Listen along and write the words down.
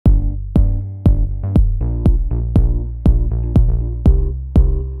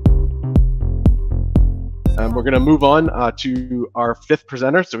We're going to move on to our fifth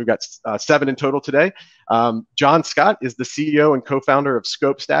presenter. So we've got 7 in total today. John Scott is the CEO and co-founder of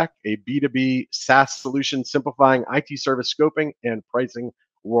ScopeStack, a B2B SaaS solution simplifying IT service scoping and pricing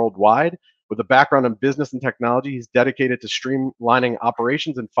worldwide. With a background in business and technology, he's dedicated to streamlining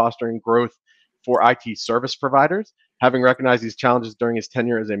operations and fostering growth for IT service providers, having recognized these challenges during his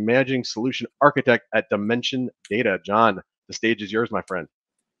tenure as a managing solution architect at Dimension Data. John, the stage is yours, my friend.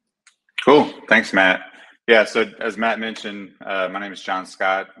 Cool. Thanks, Matt. Yeah, so as Matt mentioned, my name is John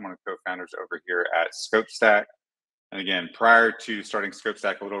Scott. I'm one of the co-founders over here at ScopeStack. And again, prior to starting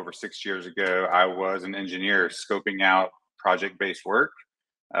ScopeStack a little over 6 years ago, I was an engineer scoping out project-based work,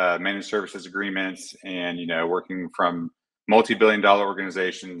 managed services agreements, and working from multi-billion-dollar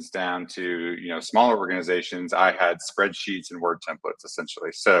organizations down to smaller organizations. I had spreadsheets and Word templates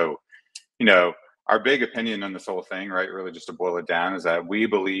essentially. So, our big opinion on this whole thing, right, really just to boil it down, is that we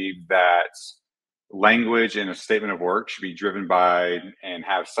believe that language in a statement of work should be driven by and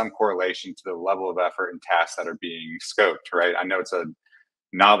have some correlation to the level of effort and tasks that are being scoped, right? I know it's a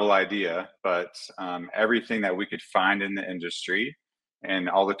novel idea, but everything that we could find in the industry and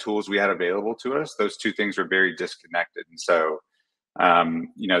all the tools we had available to us, those two things were very disconnected. And so,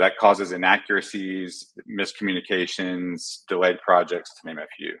 that causes inaccuracies, miscommunications, delayed projects, to name a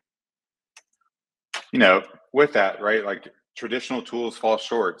few. With that, right, like traditional tools fall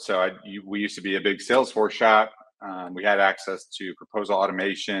short. So we used to be a big Salesforce shop. We had access to proposal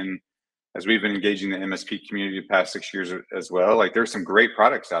automation. As we've been engaging the MSP community the past 6 years as well, like there's some great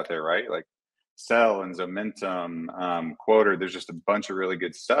products out there, right? Like Sell and Zomentum, Quoter, there's just a bunch of really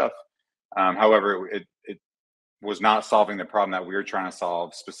good stuff. However, it was not solving the problem that we were trying to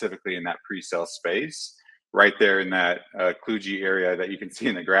solve specifically in that pre-sale space, right there in that kludgy area that you can see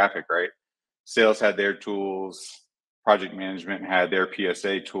in the graphic, right? Sales had their tools, project management had their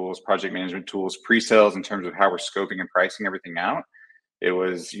PSA tools, project management tools, pre-sales in terms of how we're scoping and pricing everything out. It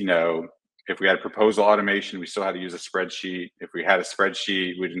was, if we had proposal automation, we still had to use a spreadsheet. If we had a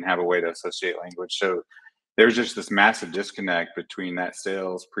spreadsheet, we didn't have a way to associate language. So there's just this massive disconnect between that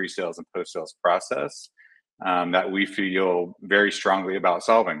sales, pre-sales, and post-sales process that we feel very strongly about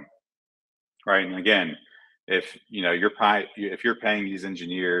solving, right? And again, if you're paying these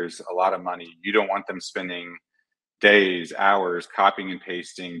engineers a lot of money, you don't want them spending days, hours copying and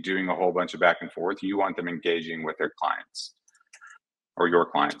pasting, doing a whole bunch of back and forth. You want them engaging with their clients or your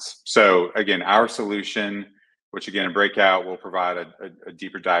clients. So again, our solution, which again, in breakout, will provide a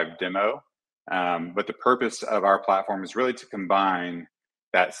deeper dive demo. But the purpose of our platform is really to combine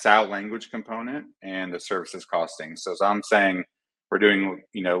that SAL language component and the services costing. So as I'm saying, we're doing,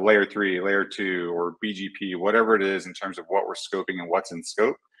 layer 3, layer 2, or BGP, whatever it is in terms of what we're scoping and what's in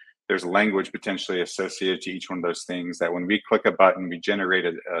scope. There's language potentially associated to each one of those things that when we click a button, we generate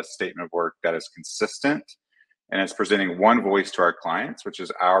a statement of work that is consistent and it's presenting one voice to our clients, which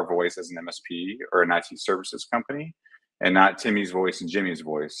is our voice as an MSP or an IT services company, and not Timmy's voice and Jimmy's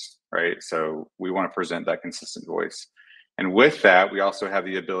voice, right? So we want to present that consistent voice. And with that, we also have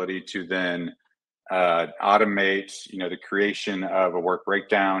the ability to then automate, the creation of a work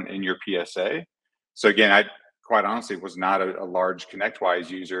breakdown in your PSA. So again, I quite honestly was not a large ConnectWise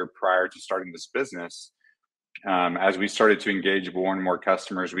user prior to starting this business. As we started to engage more and more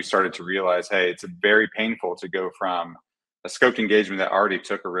customers, we started to realize, hey, it's very painful to go from a scoped engagement that already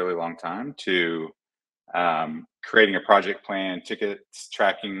took a really long time to creating a project plan, tickets,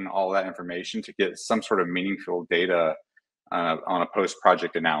 tracking all that information to get some sort of meaningful data on a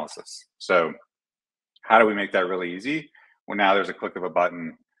post-project analysis. So how do we make that really easy? Well, now there's a click of a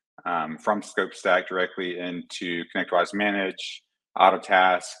button from ScopeStack directly into ConnectWise Manage,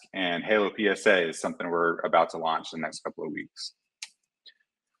 AutoTask, and Halo PSA is something we're about to launch in the next couple of weeks.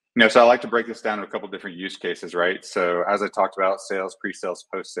 So I like to break this down to a couple of different use cases, right? So as I talked about, sales, pre-sales,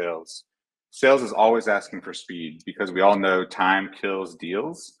 post-sales. Sales is always asking for speed because we all know time kills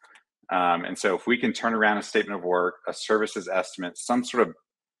deals. And so if we can turn around a statement of work, a services estimate, some sort of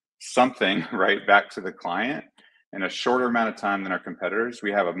something right back to the client in a shorter amount of time than our competitors,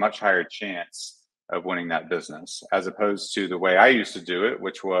 we have a much higher chance of winning that business, as opposed to the way I used to do it,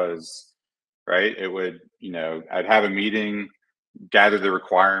 which was, right, it would, I'd have a meeting, gather the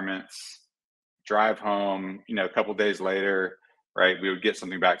requirements, drive home, a couple of days later, right, we would get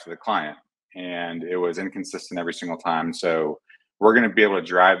something back to the client, and it was inconsistent every single time. So we're going to be able to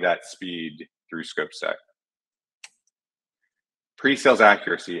drive that speed through ScopeStack. Pre-sales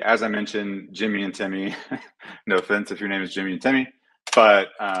accuracy, as I mentioned, Jimmy and Timmy, no offense if your name is Jimmy and Timmy, but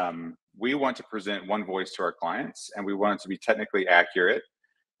we want to present one voice to our clients, and we want it to be technically accurate,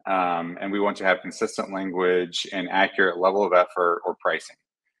 and we want to have consistent language and accurate level of effort or pricing.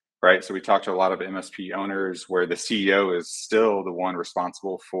 right? So we talked to a lot of MSP owners where the CEO is still the one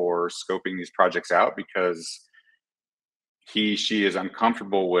responsible for scoping these projects out because she is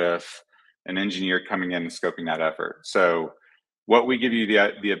uncomfortable with an engineer coming in and scoping that effort. So what we give you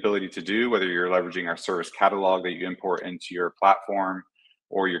the ability to do, whether you're leveraging our service catalog that you import into your platform,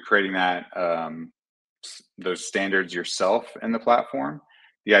 or you're creating that those standards yourself in the platform,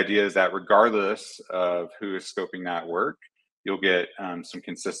 the idea is that regardless of who is scoping that work, you'll get some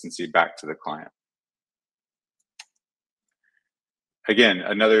consistency back to the client. Again,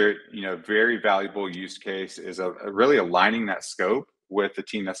 another very valuable use case is really aligning that scope with the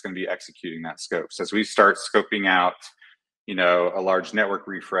team that's going to be executing that scope. So as we start scoping out a large network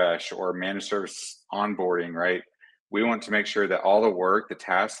refresh or managed service onboarding, right? We want to make sure that all the work, the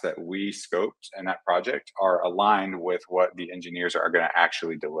tasks that we scoped in that project are aligned with what the engineers are going to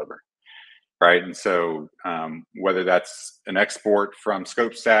actually deliver, right? And so whether that's an export from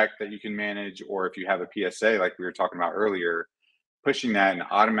ScopeStack that you can manage, or if you have a PSA like we were talking about earlier, pushing that and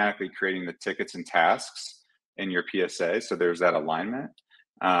automatically creating the tickets and tasks in your PSA, so there's that alignment,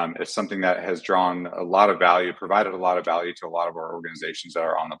 is something that has drawn a lot of value, provided a lot of value to a lot of our organizations that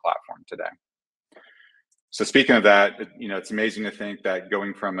are on the platform today. So speaking of that, it's amazing to think that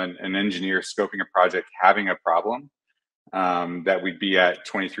going from an engineer scoping a project, having a problem, that we'd be at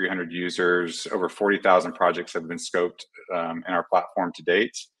 2,300 users, over 40,000 projects have been scoped in our platform to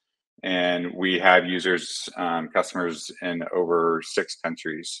date. And we have users, customers in over 6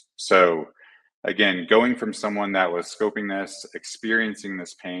 countries. So again, going from someone that was scoping this, experiencing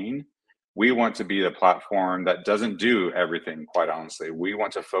this pain, we want to be the platform that doesn't do everything, quite honestly. We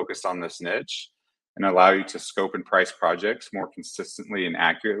want to focus on this niche and allow you to scope and price projects more consistently and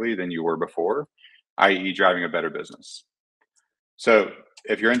accurately than you were before, i.e. driving a better business. So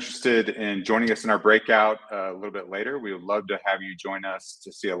if you're interested in joining us in our breakout a little bit later, we would love to have you join us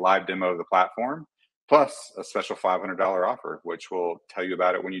to see a live demo of the platform, plus a special $500 offer, which we'll tell you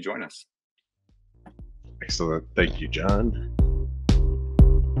about it when you join us. Excellent. Thank you, John.